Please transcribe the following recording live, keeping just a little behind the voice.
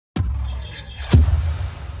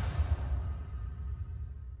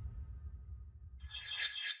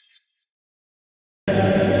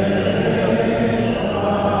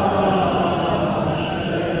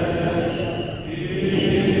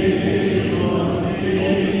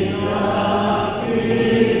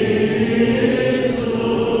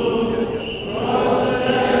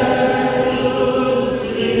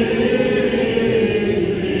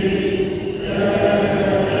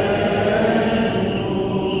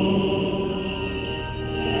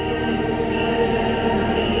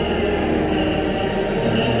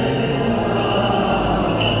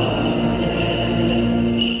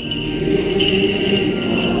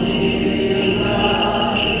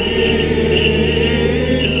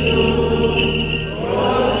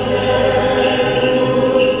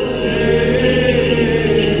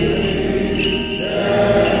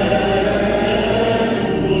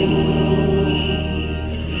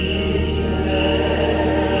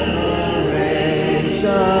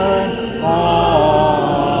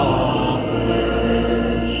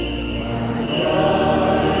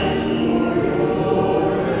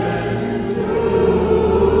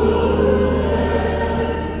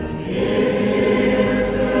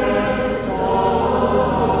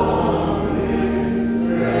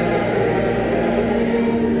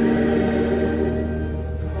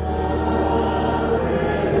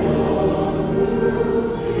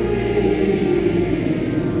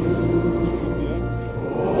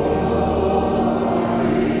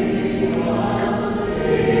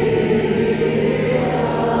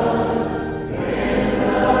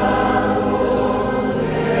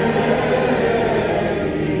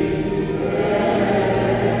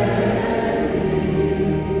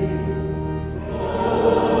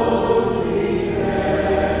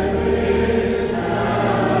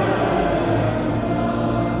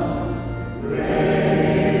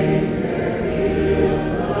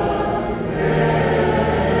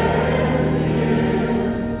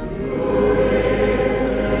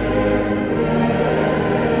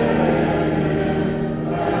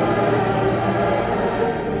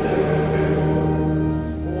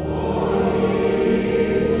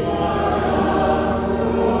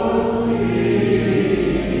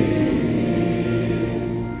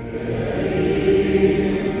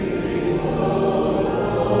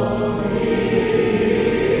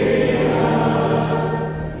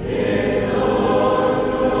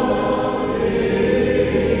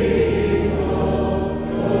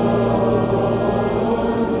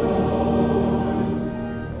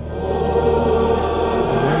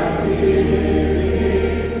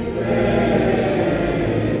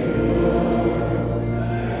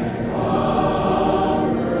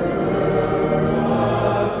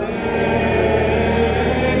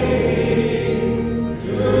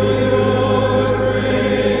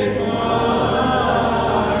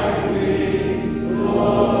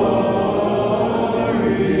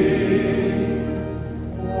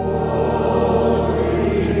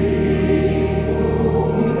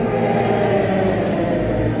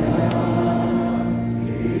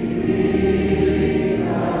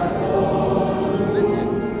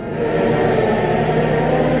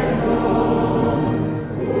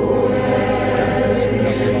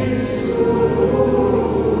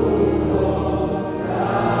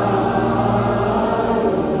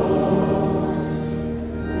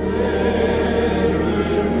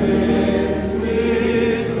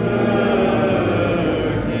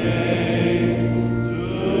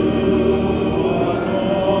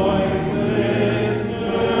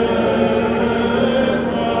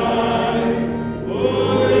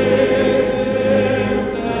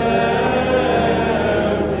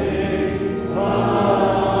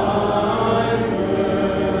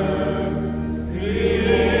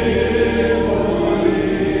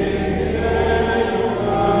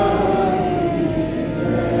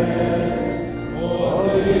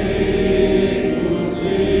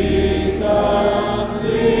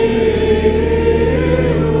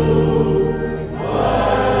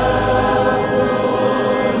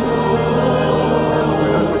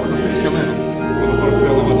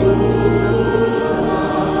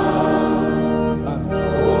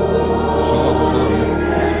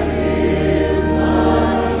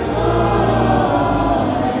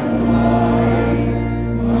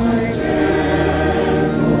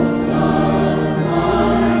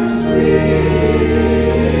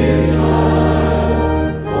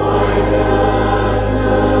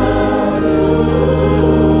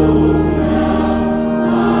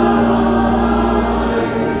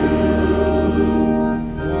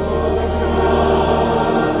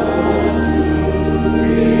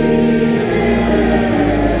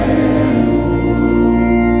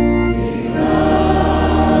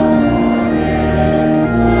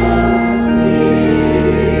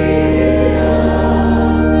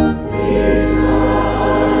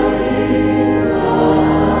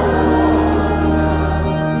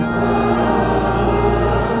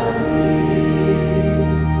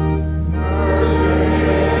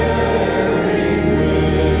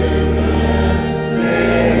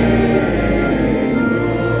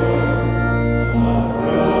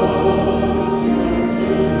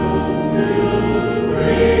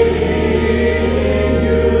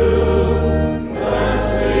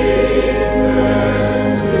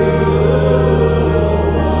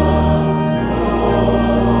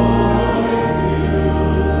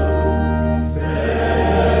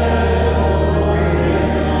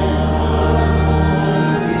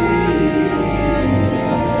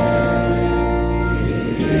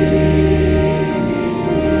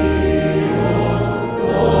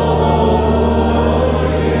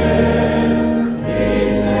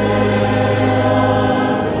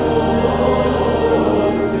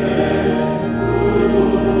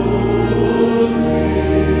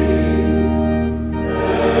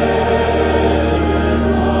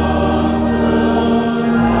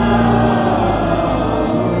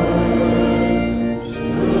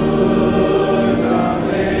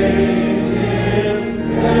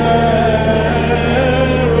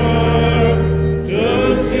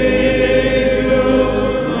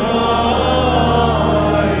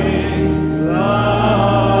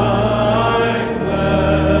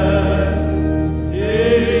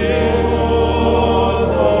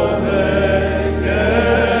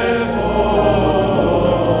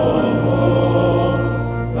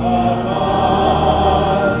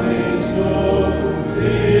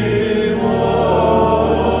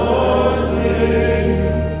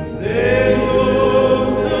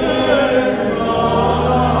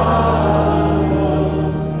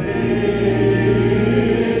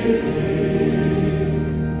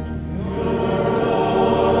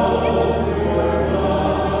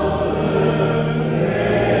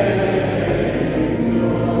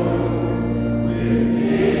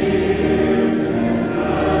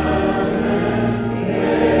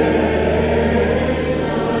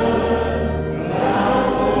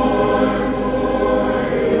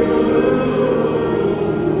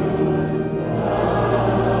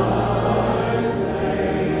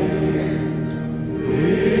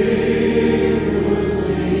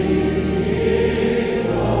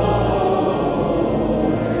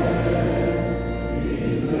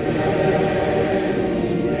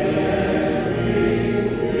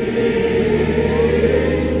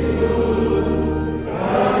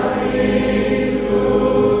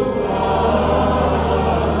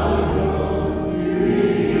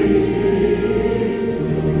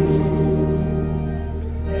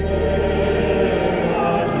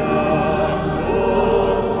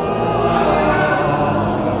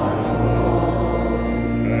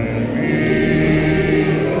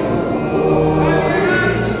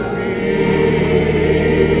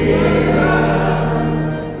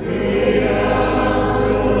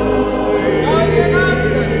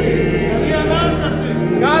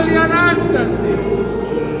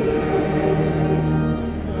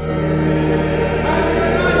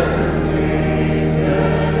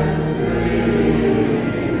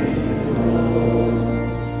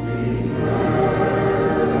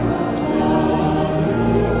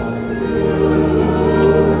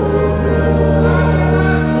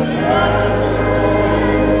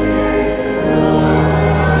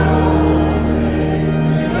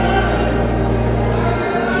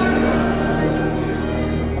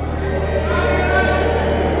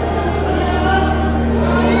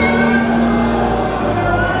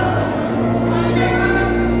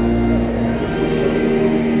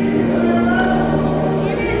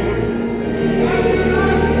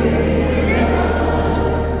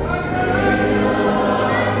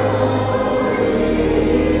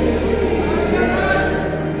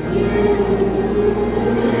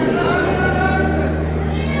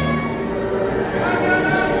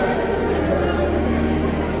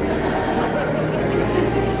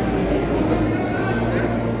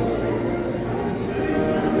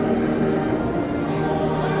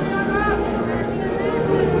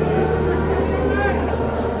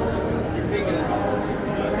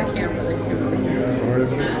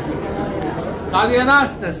Καλή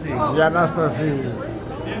Ανάσταση. Καλή Ανάσταση.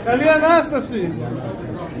 Καλή Ανάσταση.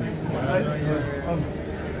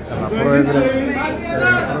 Καλά, Πρόεδρε. Καλή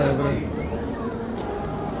Ανάσταση.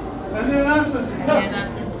 Καλή Ανάσταση.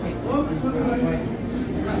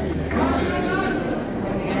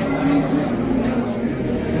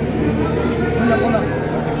 Πολλά.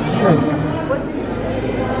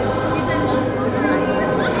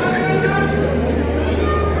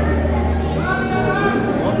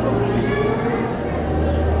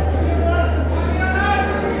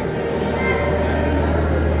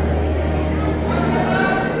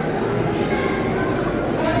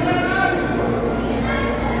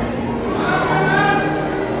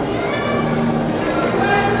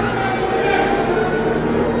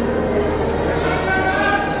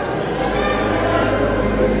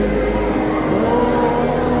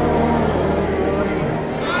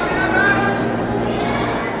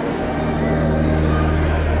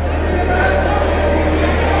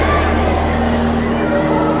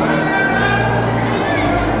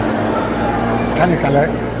 Κάνει καλά.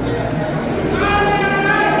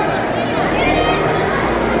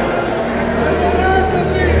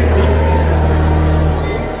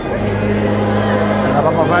 Καλά,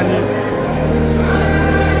 Παπαβάνη.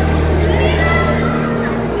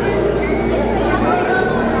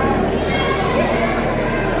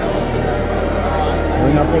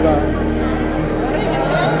 Χρόνια πολλά.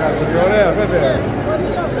 Κάτσε και ωραία, βέβαια.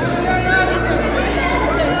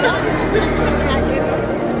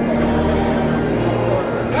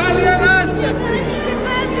 Καλή Ανάσταση.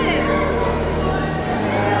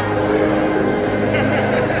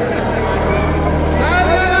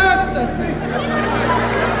 Καλή Ανάσταση.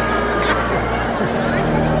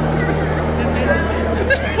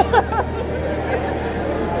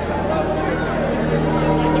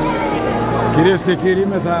 Κυρίες και κύριοι,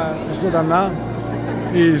 μεθα ζωντανά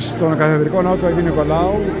στον Καθεδρικό Ναό του Αγίου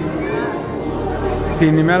Νικολάου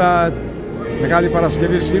την ημέρα Μεγάλη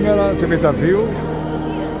Παρασκευή σήμερα του Επιταφείου.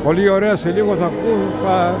 Πολύ ωραία, σε λίγο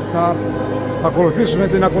θα ακολουθήσουμε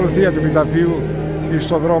την ακολουθία του Επιταφείου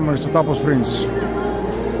στο δρόμο, στο Τάπο Springs.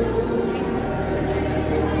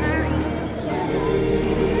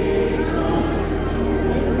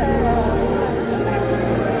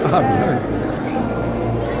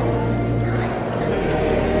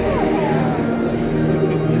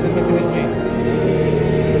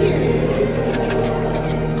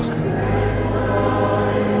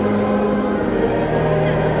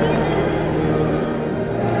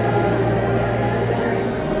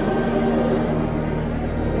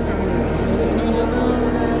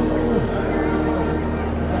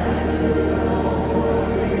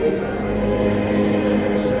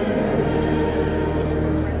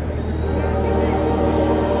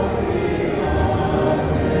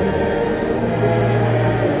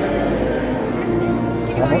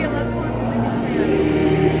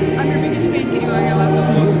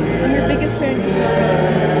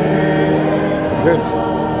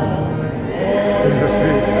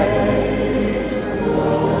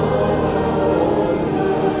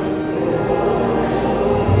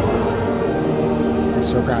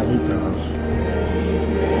 Είσαι ο καλύτερος.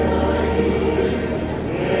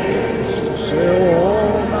 Στους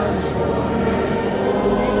αιώνας.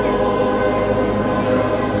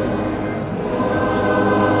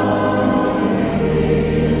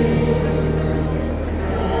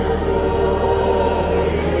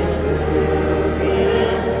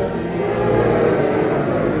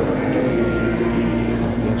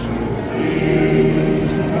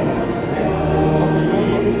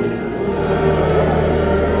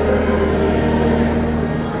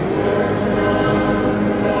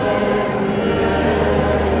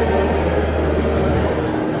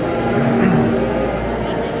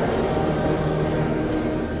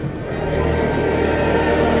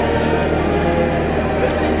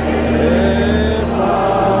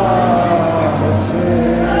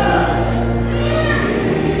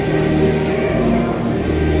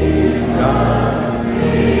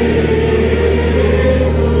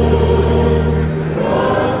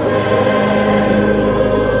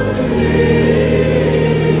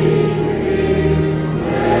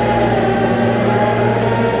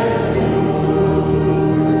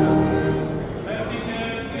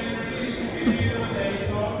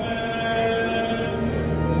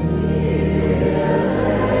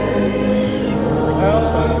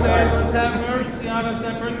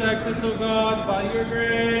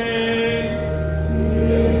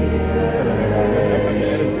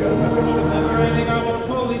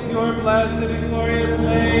 Blessed and glorious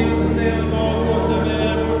name, the Lord,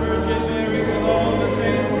 Virgin Mary, with all the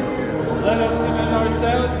saints, let us commend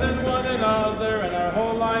ourselves and one another and our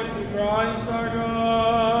whole life to Christ our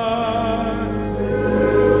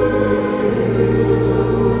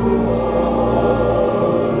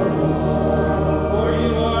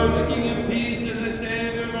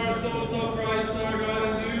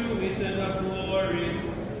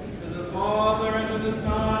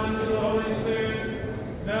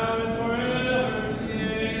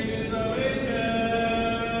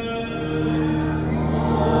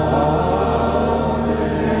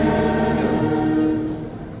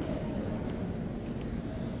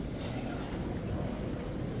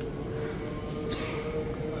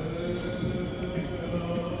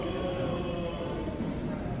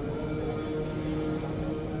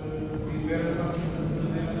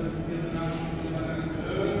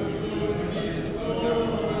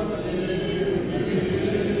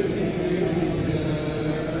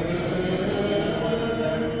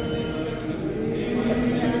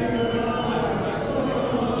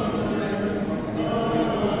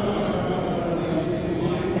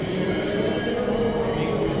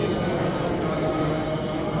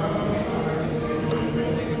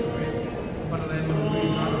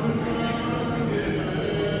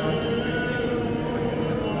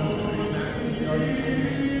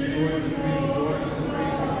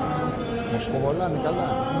Κοβολάνε καλά.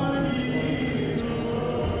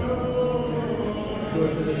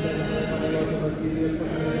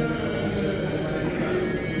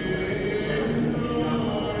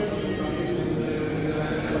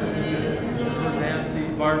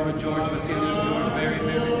 Barbara, George, Vasilius, George, Mary,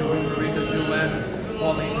 George, Marika, Joanne,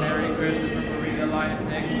 Pauline, Mary, Christopher, Maria, Elias,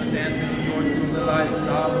 Nicholas, Anthony, George, Elias,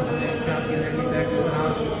 Stavros, Nick, John, Hideki, Declan,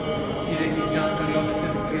 Ashes, Hideki, John, Cleopas,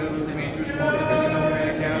 Infidels, Demetrius, Paulina,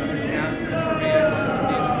 Maria, Catherine, Maria,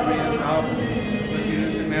 Constantine, Maria, Stavros,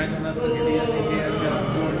 Vasilius, Emmanuel, Anastasia, Nikia, John,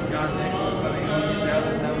 George, John, Nicholas, Valeon,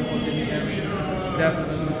 Silas, Neville, Continue, Henry,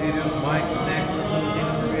 Stephanus, Sotirius, Michael, Nicholas,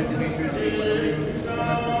 Faustina, Maria, Demetrius,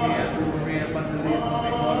 Anastasia, Andrew, Maria, Pantelis,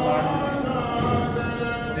 Nicholas, Artemis, Nicholas,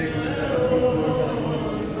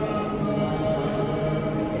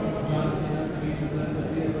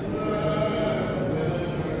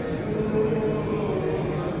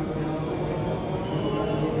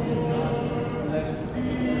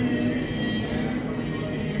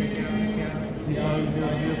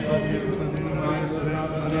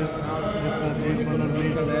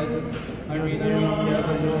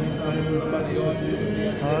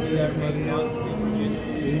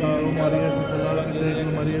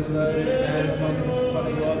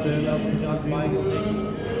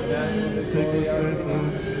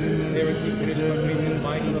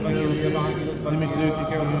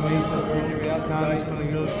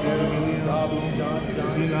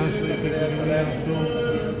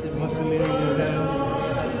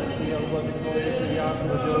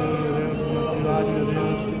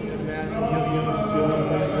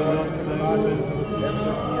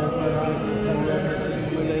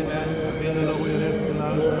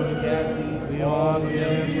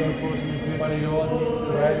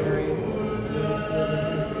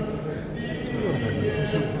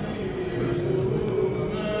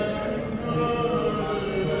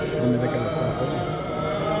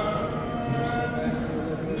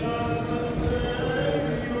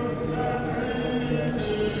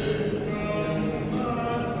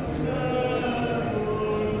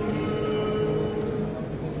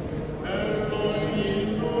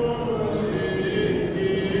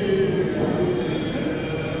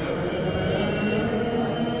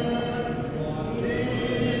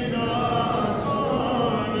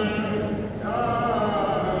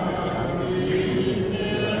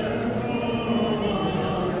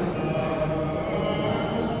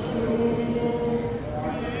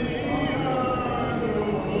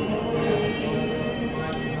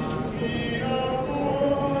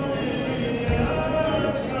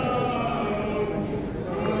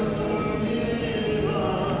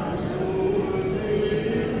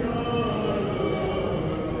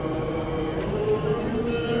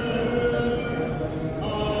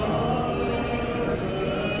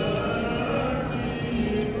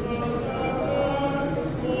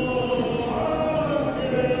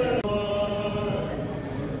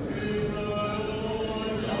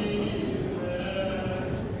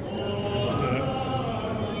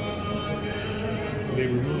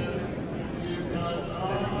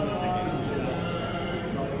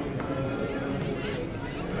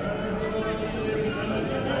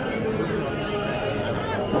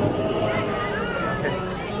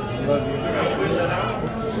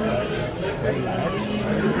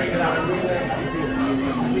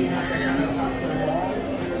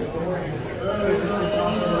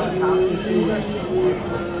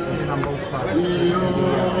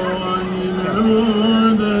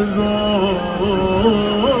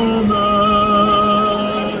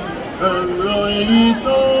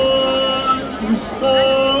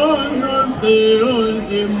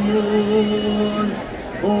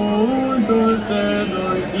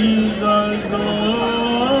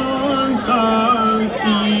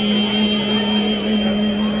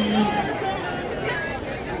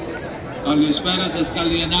 Καλησπέρα σας,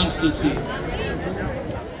 καλή Ανάσταση.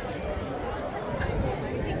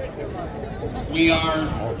 We are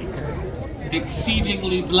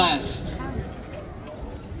exceedingly blessed.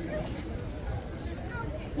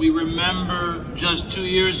 We remember just 2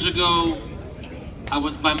 years ago, I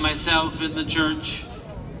was by myself in the church.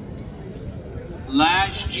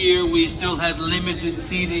 Last year, we still had limited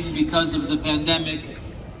seating because of the pandemic.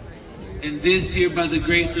 And this year, by the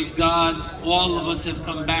grace of God, all of us have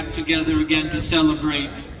come back together again to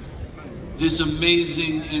celebrate this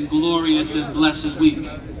amazing and glorious and blessed week.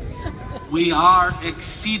 We are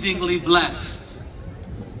exceedingly blessed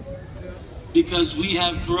because we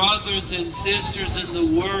have brothers and sisters in the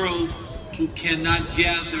world who cannot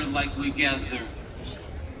gather like we gather.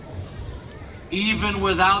 Even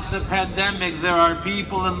without the pandemic, there are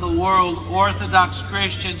people in the world, Orthodox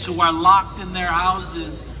Christians, who are locked in their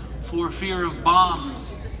houses for fear of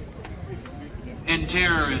bombs and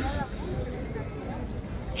terrorists.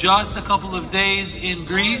 Just a couple of days in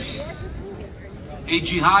Greece, a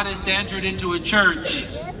jihadist entered into a church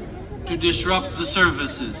to disrupt the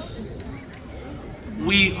services.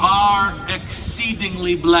 We are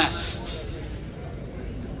exceedingly blessed.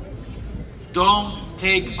 Don't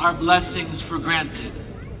take our blessings for granted.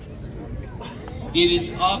 It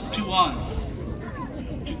is up to us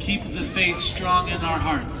to keep the faith strong in our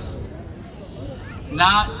hearts,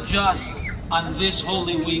 not just on this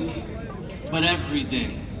Holy Week, but every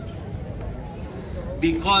day.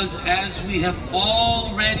 Because as we have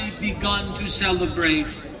already begun to celebrate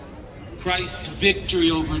Christ's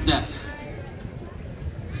victory over death,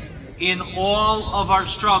 in all of our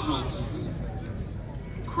struggles,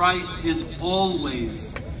 Christ is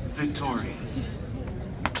always victorious.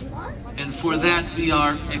 And for that we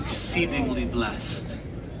are exceedingly blessed.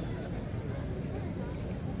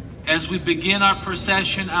 As we begin our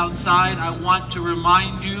procession outside, I want to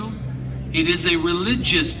remind you, it is a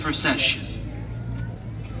religious procession.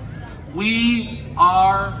 We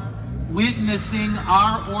are witnessing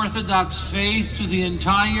our Orthodox faith to the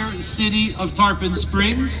entire city of Tarpon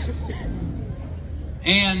Springs.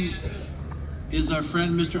 And is our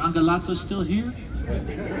friend Mr. Angelatos still here?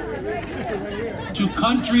 To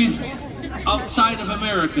countries outside of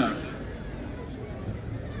America.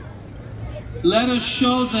 Let us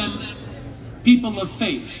show them people of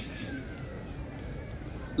faith.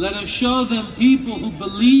 Let us show them people who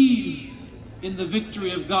believe in the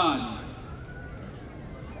victory of God.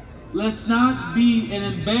 Let's not be an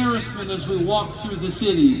embarrassment as we walk through the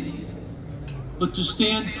city, but to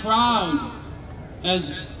stand proud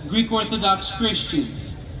as Greek Orthodox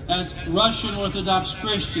Christians, as Russian Orthodox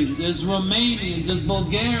Christians, as Romanians, as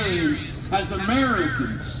Bulgarians, as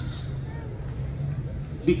Americans,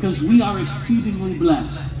 because we are exceedingly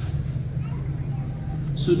blessed.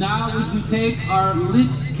 So now as we take our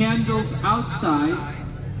lit candles outside,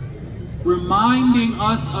 reminding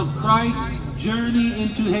us of Christ's journey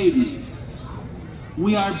into Hades,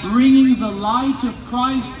 we are bringing the light of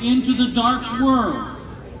Christ into the dark world.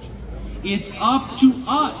 It's up to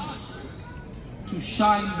us to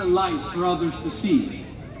shine the light for others to see,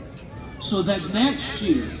 so that next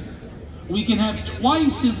year we can have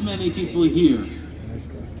twice as many people here.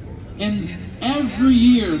 And every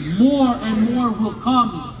year more and more will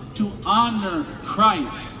come to honor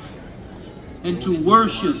Christ and to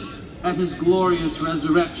worship at his glorious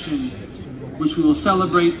resurrection, which we will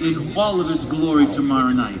celebrate in all of its glory tomorrow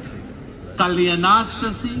night. Kali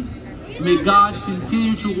Anastasi. May God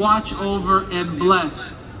continue to watch over and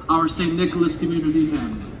bless our St. Nicholas community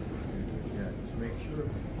family.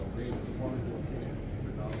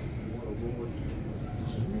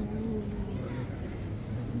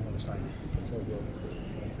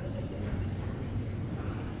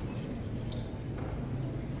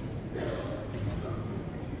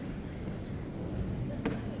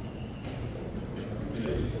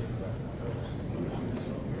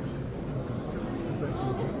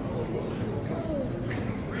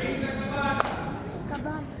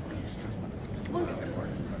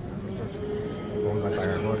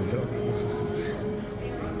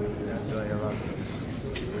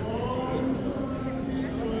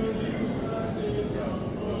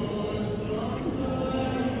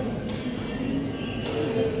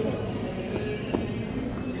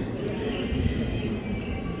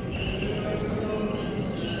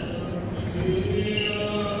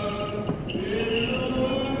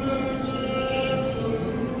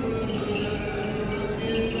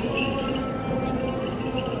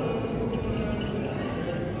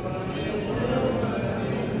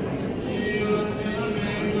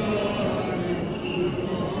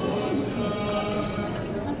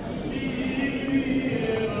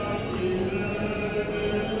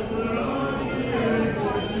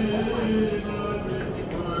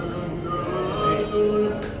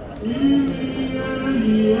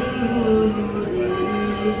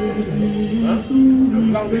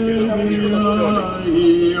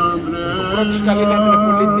 πρώτους καλή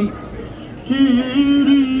Μητροπολίτη.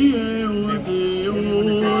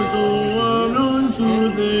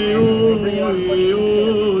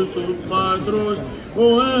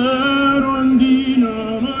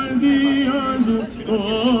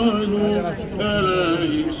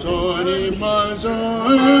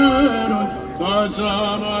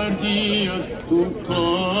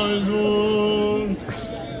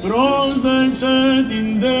 Πρόσδεξε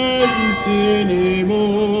την δεξινή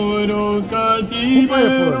μούρου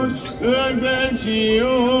κατήπερος εκ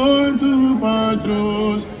δεξιών του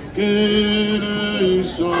Πατρός και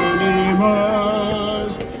ελέησον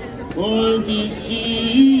ημάς ότι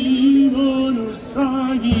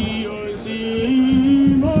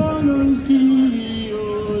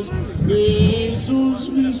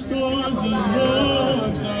Ιησούς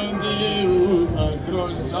δόξαν Θεού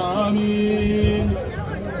Πατρός αμήν.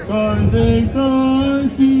 Καθεκά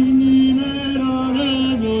στην ημέραν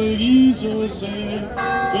ευλογήσωσε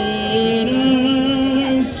περαίσον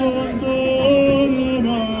το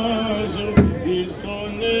όνομα σου εις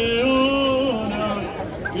τον αιώνα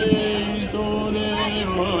και εις τον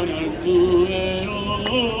αιώνα του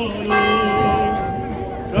αιώνος.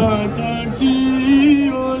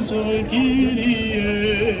 Καταξίωσο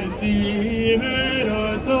Κύριε την ημέρα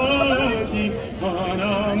ταύτη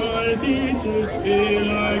αναμαρτήτως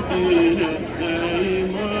φυλακίνεται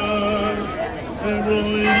ημάς.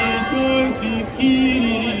 Ευλογητός η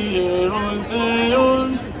Κύριε ο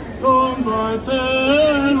Θεός των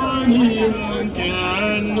πατέρων ημών και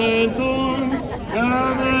ενετών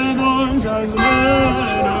καθετών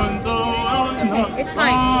σασμένων των It's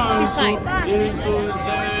fine. She's fine. εις τους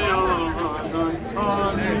αιώνας.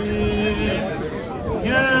 Αμήν.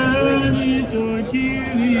 Γέννητο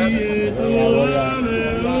Κύριε το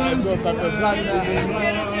έλεος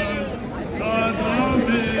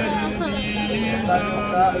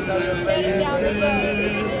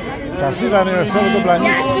Σας είδανε σε όλο τον πλανήτη.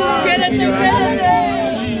 Χαίρετε.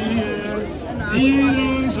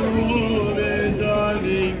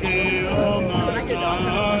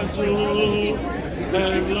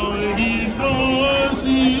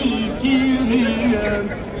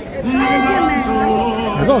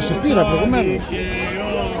 Εδώ σε πήρα προηγουμένως.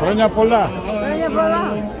 Χρόνια πολλά.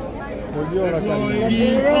 Πολύ ώρα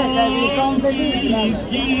καλή.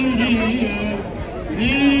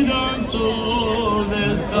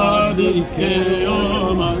 τα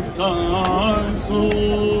δικαιώματά σου.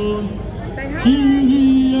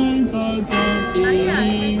 Κύριε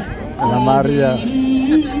καταπληκτή, Έλα Μάρια,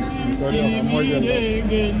 το ωραίο χαμόγελο.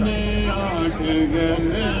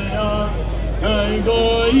 Εγώ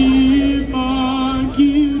είπα,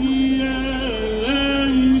 Κύριε,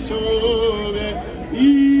 Ιησούβε,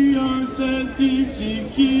 ίωσε την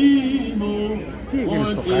ψυχή μου. Τι έγινε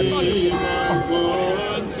στο Καρίσιος?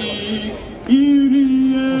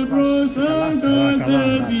 Κύριε,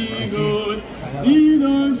 προσεκατεύγον,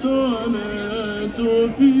 διδάξαμε το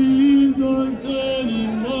πίντον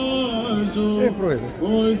θέλημά σου,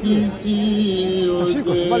 ότι εσύ ο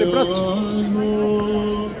Θεός μου,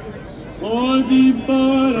 ότι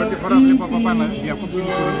Πρώτη φορά βλέπω από πάνω διακόπτω την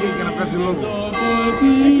λειτουργία για να βγάζει λόγο.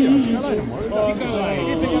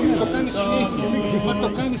 Το κάνει συνέχεια. Μα το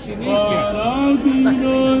κάνει συνέχεια.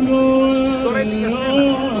 Τώρα είναι για σένα.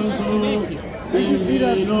 Το κάνει συνέχεια.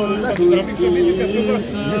 Εντάξει, τραβήξε λίγο και σου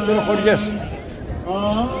δώσει. μη στενοχωριέσαι.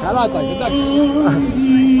 Καλά τα, εντάξει.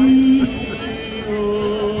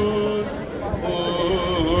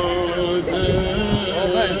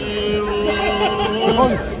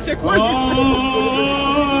 Ξεκόλλησε.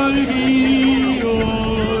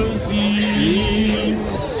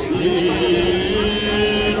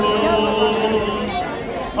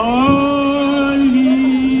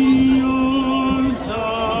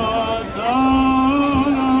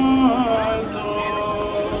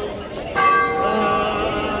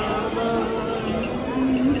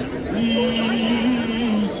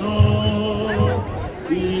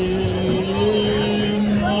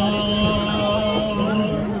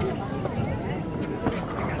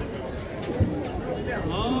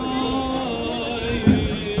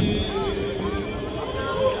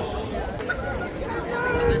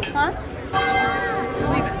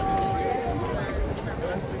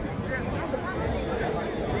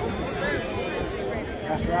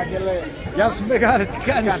 Γεια σου μεγάλε, τι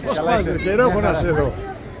κάνεις, πώς πας, καιρό έχω να σε δω.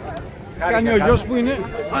 Κάνει ο γιος που είναι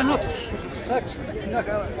ανώτος. Εντάξει, μια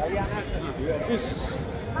χαρά. Καλή Ανάσταση. Επίσης.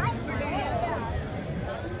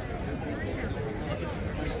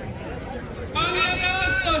 Καλή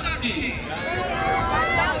Ανάσταση!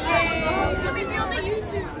 Let me be on the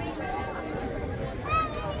YouTube.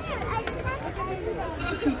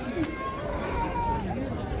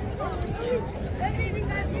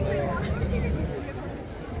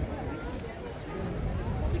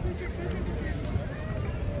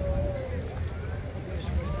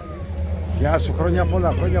 Γεια σου, χρόνια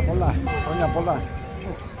πολλά, χρόνια πολλά, χρόνια πολλά.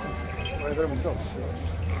 Πρόεδρε μου, δώσε.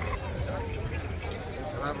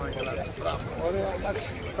 Ωραία, εντάξει,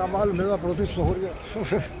 τα βάλουμε εδώ να προωθήσουμε στο χωριό.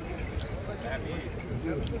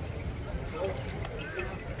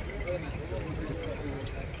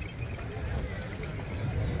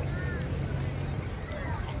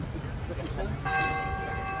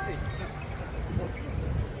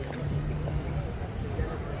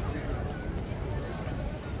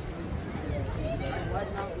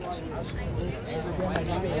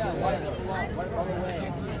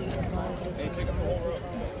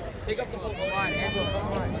 Take up the whole line. Angelo,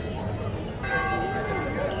 come on.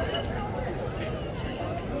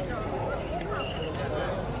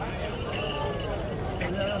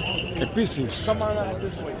 Επίσης.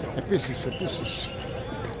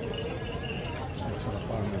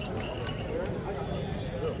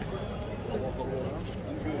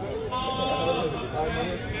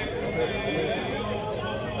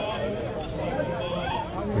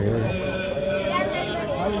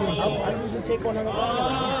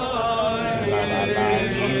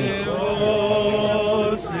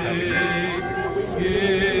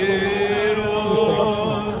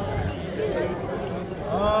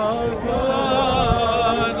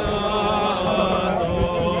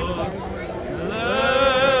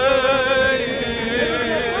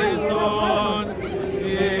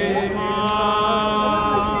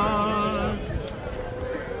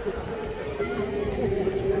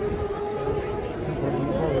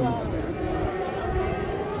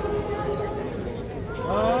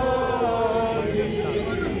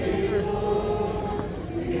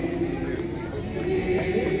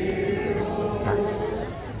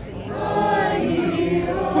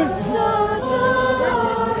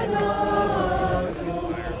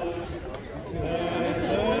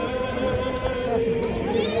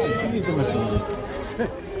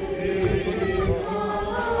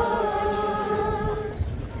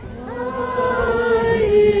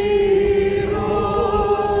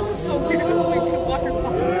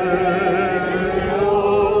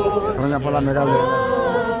 Χρόνια πολλά μεγάλη.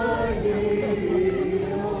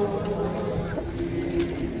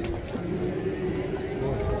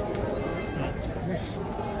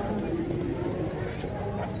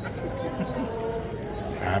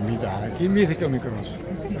 Κοιμήθηκε ο μικρός.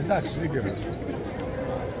 Εντάξει, δεν πειράζει.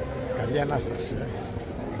 Καλή Ανάσταση.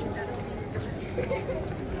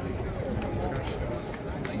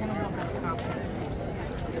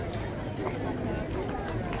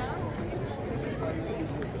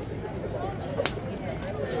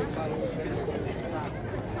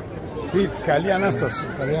 Καλή Ανάσταση.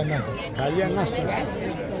 Καλή Ανάσταση. Καλή Ανάσταση.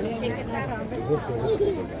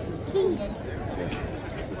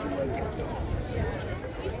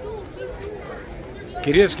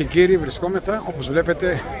 Κυρίες και κύριοι, βρισκόμεθα, όπως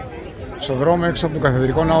βλέπετε, στο δρόμο έξω από το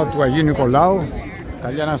Καθεδρικό Ναό του Αγίου Νικολάου.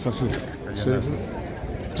 Καλή Ανάσταση.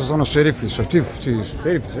 Αυτός ήταν ο Σερίφης, ο Τσίφ της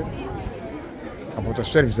Σερίφης, από το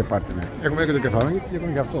Service Department. Έχουμε και το κεφαλόνι και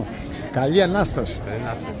έχουμε και αυτό. Καλή Ανάσταση.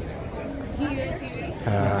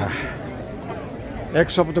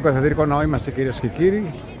 Έξω από το Καθεδρικό Ναό είμαστε, κυρίες και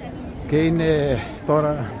κύριοι, και είναι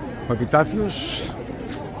τώρα ο επιτάφιος.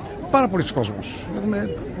 Πάρα πολλοί κόσμος.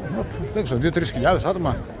 Έχουμε, δεν ξέρω, 2-3 χιλιάδες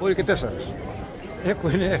άτομα, μπορεί και 4.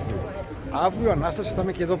 Έχουν έρθει. Αύριο Ανάσταση θα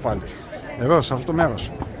είμαι και εδώ πάλι. Εδώ, σε αυτό το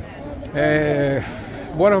μέρος.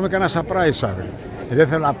 Μπορεί να έχουμε κανένα surprise αύριο. Δεν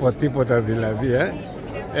θέλω να πω τίποτα δηλαδή.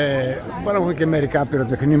 Μπορεί να έχουμε και μερικά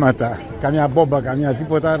πυροτεχνήματα, καμιά μπόμπα, καμιά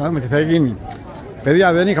τίποτα, να δούμε τι θα γίνει.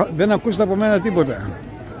 Παιδιά, δεν ακούσατε από μένα τίποτα.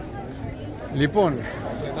 Λοιπόν,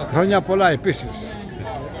 χρόνια πολλά επίσης.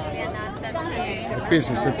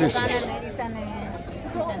 Επίσης.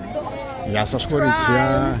 Γεια σας,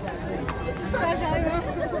 κορίτσια.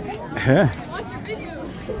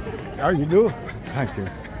 How you do? Thank you.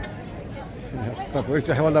 Τα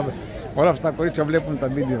κορίτσια, όλα αυτά τα κορίτσια βλέπουν τα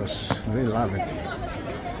βίντεο. They love it.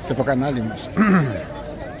 Και το κανάλι μας.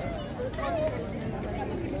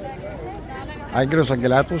 Άγγελος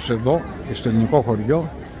Αγγελάτος, εδώ, στο ελληνικό χωριό.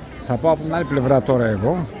 Θα πάω από την άλλη πλευρά τώρα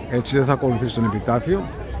εγώ, έτσι δεν θα ακολουθήσω τον επιτάφιο.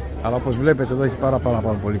 Αλλά όπως βλέπετε εδώ έχει πάρα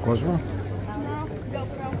πολύ κόσμο.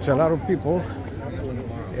 It's a lot of people.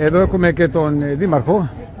 Εδώ έχουμε και τον Δήμαρχο.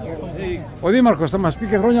 Ο Δήμαρχος θα μας πει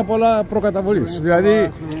και χρόνια πολλά προκαταβολής.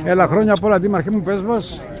 Δηλαδή, έλα χρόνια πολλά Δήμαρχε μου, πες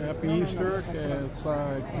μας. Happy Easter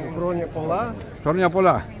και χρόνια πολλά. Χρόνια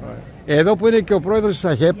πολλά. Εδώ που είναι και ο πρόεδρος της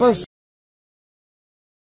ΑΧΕΠΑΣ.